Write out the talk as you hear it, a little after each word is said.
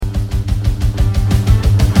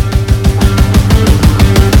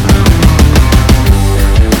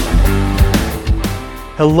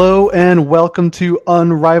Hello and welcome to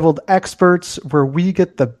Unrivaled Experts, where we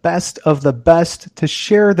get the best of the best to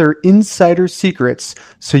share their insider secrets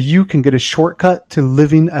so you can get a shortcut to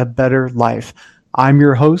living a better life. I'm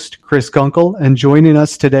your host, Chris Gunkel, and joining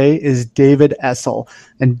us today is David Essel.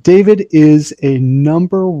 And David is a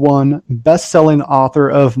 #1 best-selling author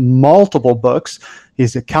of multiple books.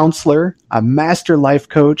 He's a counselor, a master life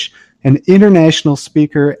coach, an international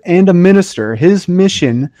speaker, and a minister. His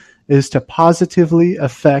mission is to positively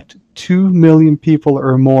affect 2 million people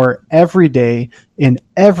or more every day in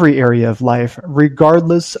every area of life,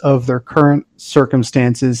 regardless of their current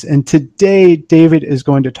circumstances. And today, David is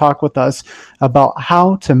going to talk with us about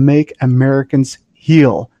how to make Americans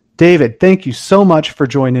heal. David, thank you so much for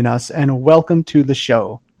joining us and welcome to the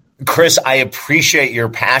show. Chris, I appreciate your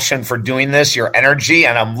passion for doing this, your energy,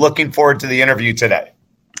 and I'm looking forward to the interview today.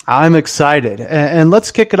 I'm excited. And let's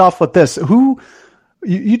kick it off with this.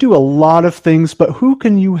 You do a lot of things, but who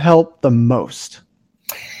can you help the most?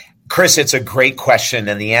 Chris, it's a great question.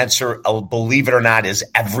 And the answer, believe it or not, is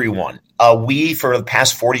everyone. For the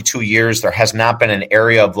past 42 years, there has not been an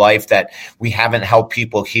area of life that we haven't helped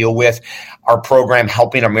people heal with. Our program,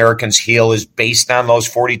 Helping Americans Heal, is based on those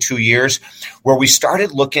 42 years, where we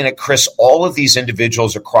started looking at, Chris, all of these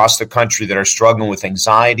individuals across the country that are struggling with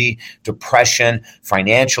anxiety, depression,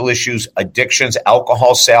 financial issues, addictions,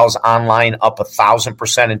 alcohol sales online up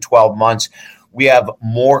 1,000% in 12 months. We have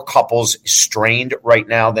more couples strained right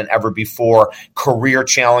now than ever before, career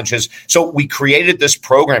challenges. So we created this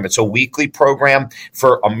program. It's a weekly program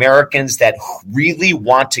for Americans that really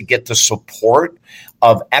want to get the support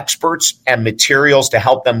of experts and materials to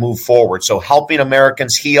help them move forward. So Helping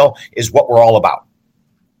Americans Heal is what we're all about.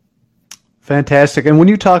 Fantastic. And when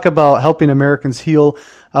you talk about helping Americans heal,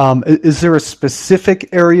 is there a specific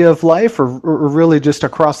area of life or really just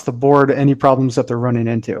across the board, any problems that they're running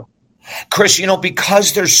into? Chris,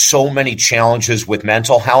 because there's so many challenges with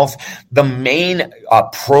mental health, the main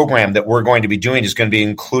program that we're going to be doing is going to be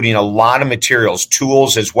including a lot of materials,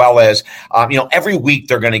 tools, as well as, every week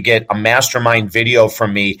they're going to get a mastermind video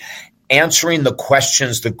from me answering the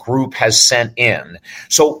questions the group has sent in.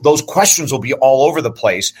 So those questions will be all over the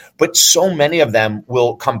place, but so many of them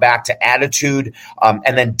will come back to attitude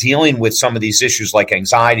and then dealing with some of these issues like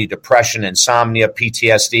anxiety, depression, insomnia,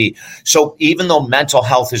 PTSD. So even though mental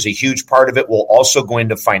health is a huge part of it, we'll also go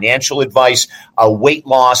into financial advice, weight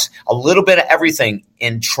loss, a little bit of everything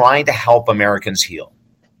in trying to help Americans heal.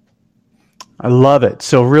 I love it.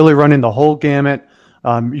 So really running the whole gamut.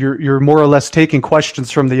 You're more or less taking questions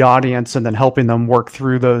from the audience and then helping them work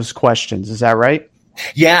through those questions. Is that right?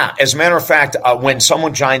 Yeah. As a matter of fact, when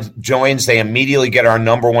someone joins, they immediately get our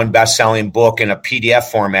 #1 best-selling book in a PDF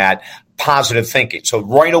format, Positive Thinking. So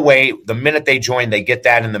right away, the minute they join, they get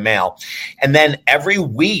that in the mail. And then every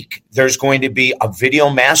week, there's going to be a video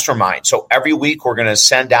mastermind. So every week, we're going to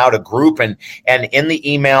send out a group and in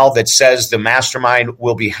the email that says the mastermind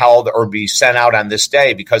will be held or be sent out on this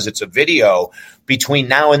day because it's a video. Between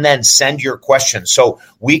now and then, send your questions. So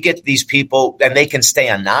we get these people and they can stay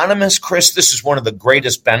anonymous. Chris, this is one of the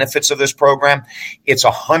greatest benefits of this program. It's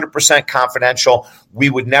 100% confidential. We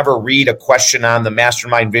would never read a question on the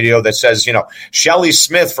mastermind video that says, Shelly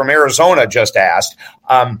Smith from Arizona just asked.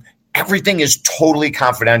 Everything is totally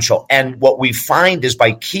confidential. And what we find is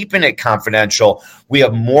by keeping it confidential, we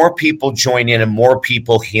have more people join in and more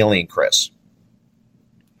people healing, Chris.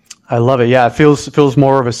 I love it. Yeah, it feels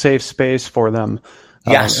more of a safe space for them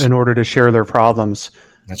yes. In order to share their problems.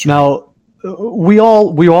 That's right. Now, we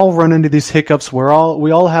all run into these hiccups. We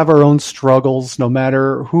all have our own struggles, no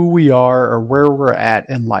matter who we are or where we're at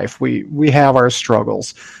in life. We have our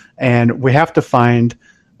struggles, and we have to find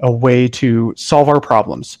a way to solve our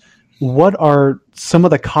problems. What are some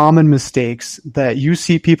of the common mistakes that you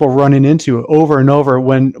see people running into over and over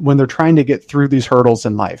when they're trying to get through these hurdles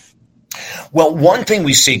in life? Well, one thing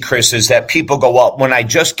we see, Chris, is that people go, well, when I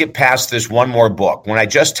just get past this one more book, when I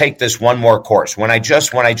just take this one more course, when I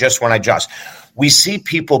just, we see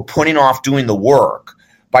people putting off doing the work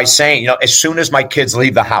by saying, as soon as my kids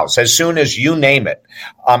leave the house, as soon as you name it,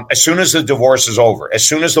 as soon as the divorce is over, as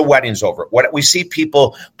soon as the wedding's over, what we see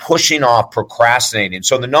people pushing off, procrastinating.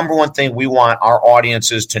 So the #1 thing we want our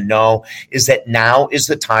audiences to know is that now is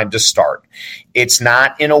the time to start. It's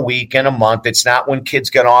not in a week, in a month. It's not when kids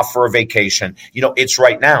get off for a vacation. It's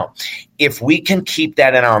right now. If we can keep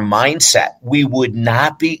that in our mindset, we would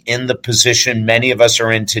not be in the position many of us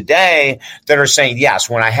are in today that are saying, yes,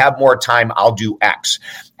 when I have more time, I'll do X.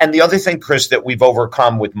 And the other thing, Chris, that we've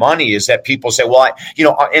overcome with money is that people say, well,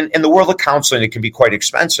 in the world of counseling, it can be quite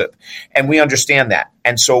expensive. And we understand that.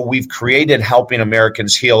 And so we've created Helping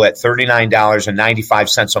Americans Heal at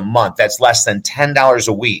 $39.95 a month. That's less than $10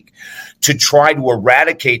 a week, to try to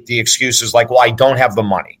eradicate the excuses like, well, I don't have the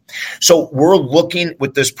money. So we're looking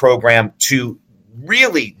with this program to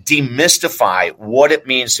really demystify what it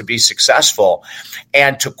means to be successful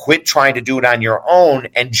and to quit trying to do it on your own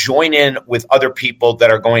and join in with other people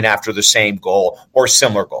that are going after the same goal or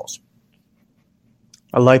similar goals.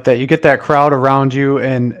 I like that. You get that crowd around you,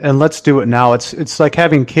 and let's do it now. It's like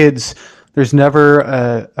having kids. There's never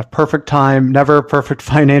a perfect time, never a perfect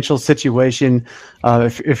financial situation.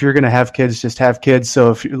 If you're going to have kids, just have kids.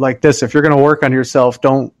 So if you're like this, if you're going to work on yourself,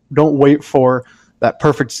 don't wait for that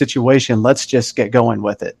perfect situation. Let's just get going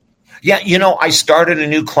with it. Yeah, I started a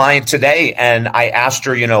new client today, and I asked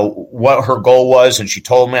her, what her goal was, and she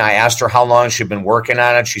told me. I asked her how long she'd been working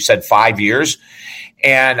on it. She said 5 years.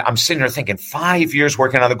 And I'm sitting there thinking, 5 years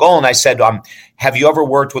working on the goal. And I said, have you ever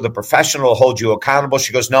worked with a professional to hold you accountable?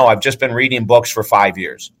 She goes, no, I've just been reading books for 5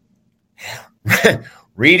 years.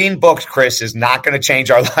 Reading books, Chris, is not going to change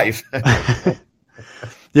our life.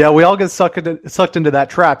 Yeah, we all get sucked into that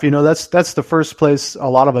trap. That's the first place a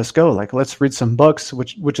lot of us go. Like, let's read some books,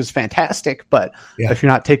 which is fantastic. But if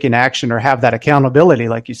you're not taking action or have that accountability,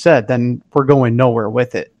 like you said, then we're going nowhere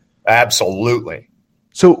with it. Absolutely.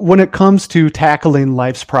 So when it comes to tackling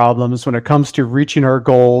life's problems, when it comes to reaching our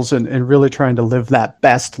goals and really trying to live that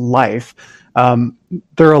best life,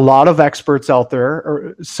 there are a lot of experts out there,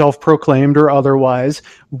 or self-proclaimed or otherwise.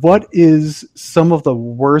 What is some of the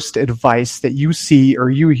worst advice that you see or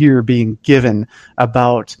you hear being given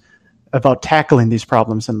about tackling these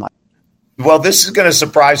problems in life? Well, this is going to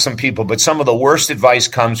surprise some people, but some of the worst advice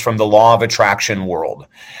comes from the law of attraction world.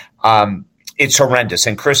 It's horrendous.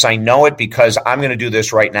 And Chris, I know it because I'm going to do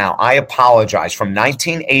this right now. I apologize. From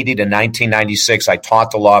 1980 to 1996, I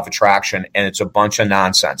taught the law of attraction, and it's a bunch of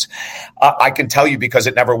nonsense. I can tell you because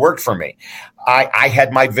it never worked for me. I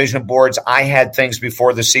had my vision boards. I had things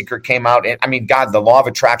before The Secret came out. And I mean, God, the law of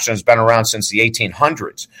attraction has been around since the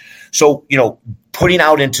 1800s. So, putting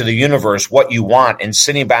out into the universe what you want and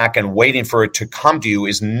sitting back and waiting for it to come to you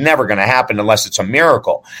is never going to happen unless it's a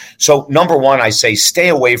miracle. So number one, I say stay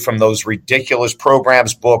away from those ridiculous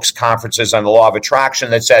programs, books, conferences on the law of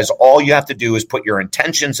attraction that says all you have to do is put your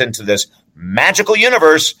intentions into this magical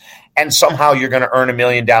universe and somehow you're going to earn $1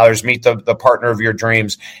 million, meet the partner of your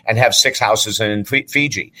dreams, and have 6 houses in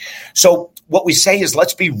Fiji. So what we say is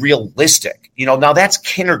let's be realistic. Now that's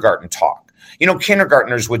kindergarten talk.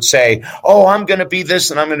 Kindergartners would say, oh, I'm going to be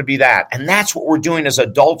this and I'm going to be that. And that's what we're doing as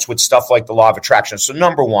adults with stuff like the law of attraction. So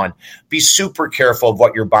number one, be super careful of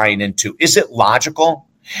what you're buying into. Is it logical?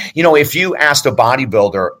 If you asked a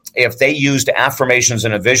bodybuilder if they used affirmations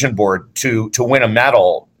in a vision board to win a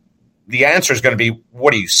medal, the answer is going to be,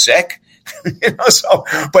 what, are you sick?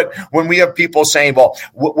 But when we have people saying, well,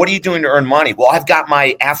 what are you doing to earn money? Well, I've got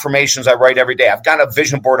my affirmations I write every day. I've got a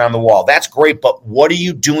vision board on the wall. That's great. But what are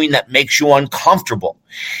you doing that makes you uncomfortable?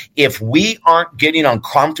 If we aren't getting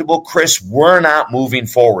uncomfortable, Chris, we're not moving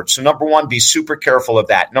forward. So number one, be super careful of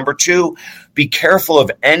that. Number two, be careful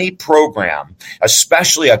of any program,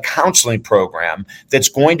 especially a counseling program, that's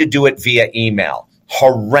going to do it via email.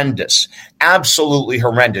 Horrendous. Absolutely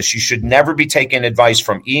horrendous. You should never be taking advice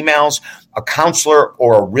from emails. A counselor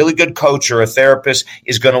or a really good coach or a therapist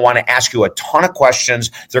is going to want to ask you a ton of questions.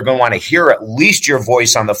 They're going to want to hear at least your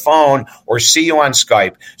voice on the phone or see you on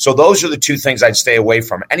Skype. So those are the two things I'd stay away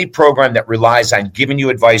from. Any program that relies on giving you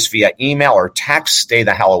advice via email or text, stay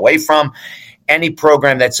the hell away from. Any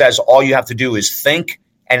program that says all you have to do is think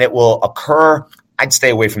and it will occur, I'd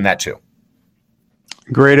stay away from that too.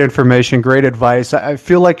 Great information, great advice. I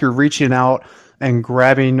feel like you're reaching out and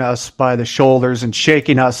grabbing us by the shoulders and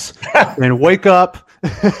shaking us and wake up.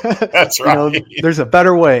 That's right. There's a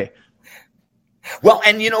better way. Well,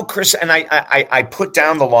 and Chris, and I put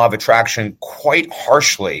down the law of attraction quite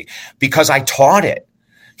harshly because I taught it.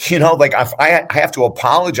 I have to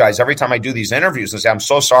apologize every time I do these interviews and say, I'm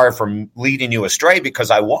so sorry for leading you astray because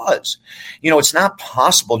I was. It's not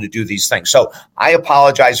possible to do these things. So I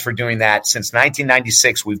apologize for doing that. Since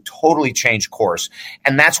 1996, we've totally changed course.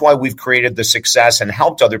 And that's why we've created the success and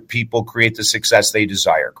helped other people create the success they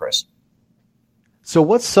desire, Chris. So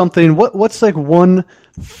what's like one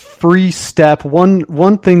free step,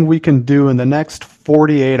 one thing we can do in the next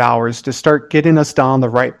 48 hours to start getting us down the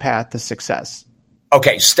right path to success?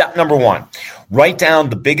 Okay, step number one, write down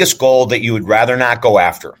the biggest goal that you would rather not go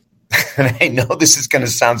after. And I know this is going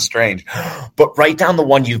to sound strange, but write down the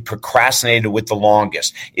one you've procrastinated with the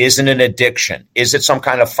longest. Is it an addiction? Is it some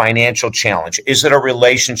kind of financial challenge? Is it a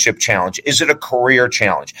relationship challenge? Is it a career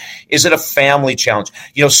challenge? Is it a family challenge?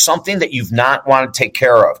 Something that you've not wanted to take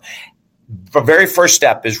care of. The very first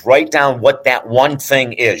step is write down what that one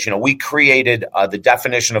thing is. We created the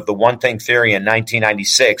definition of the one thing theory in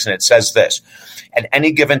 1996, and it says this: at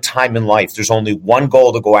any given time in life, there's only one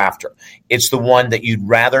goal to go after. It's the one that you'd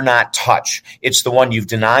rather not touch. It's the one you've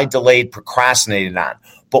denied, delayed, procrastinated on.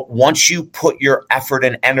 But once you put your effort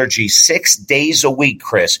and energy 6 days a week,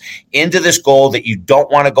 Chris, into this goal that you don't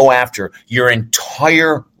want to go after, your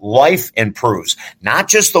entire life improves. Not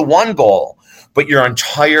just the one goal, but your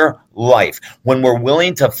entire life. When we're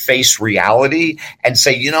willing to face reality and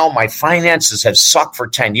say, my finances have sucked for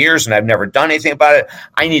 10 years and I've never done anything about it.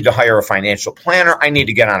 I need to hire a financial planner. I need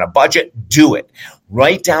to get on a budget. Do it.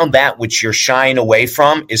 Write down that which you're shying away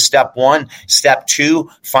from is step one. Step two,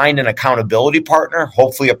 find an accountability partner,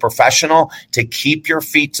 hopefully a professional, to keep your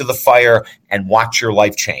feet to the fire and watch your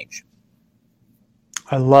life change.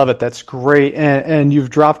 I love it. That's great. And you've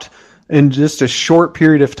dropped in just a short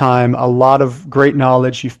period of time a lot of great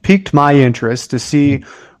knowledge. You've piqued my interest to see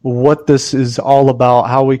what this is all about,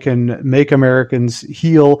 how we can make Americans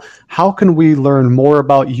heal. How can we learn more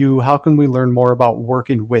about you? How can we learn more about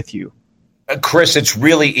working with you? Chris, it's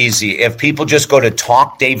really easy. If people just go to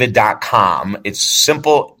talkdavid.com, it's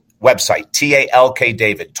simple website, TALK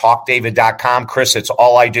David, talkdavid.com. Chris, it's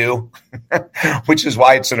all I do, which is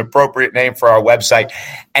why it's an appropriate name for our website.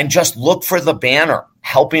 And just look for the banner,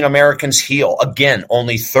 Helping Americans Heal. Again,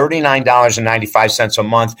 only $39.95 a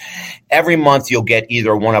month. Every month you'll get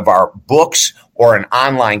either one of our books or an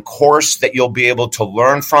online course that you'll be able to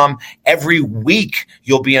learn from. Every week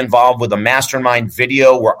you'll be involved with a mastermind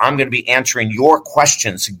video where I'm going to be answering your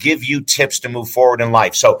questions, give you tips to move forward in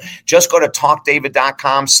life. So just go to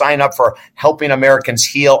talkdavid.com, sign up for Helping Americans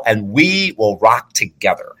Heal, and we will rock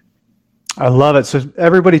together. I love it. So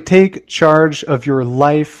everybody take charge of your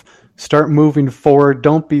life. Start moving forward.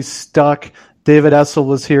 Don't be stuck. David Essel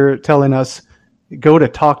was here telling us, go to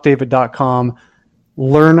talkdavid.com.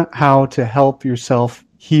 Learn how to help yourself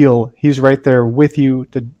heal. He's right there with you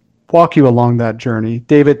to walk you along that journey.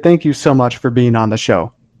 David, thank you so much for being on the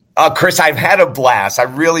show. Chris, I've had a blast. I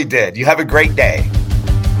really did. You have a great day.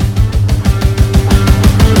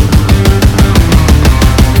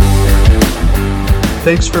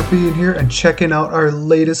 Thanks for being here and checking out our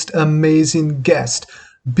latest amazing guest.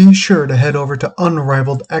 Be sure to head over to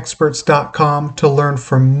unrivaledexperts.com to learn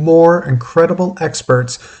from more incredible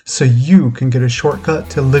experts so you can get a shortcut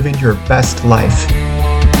to living your best life.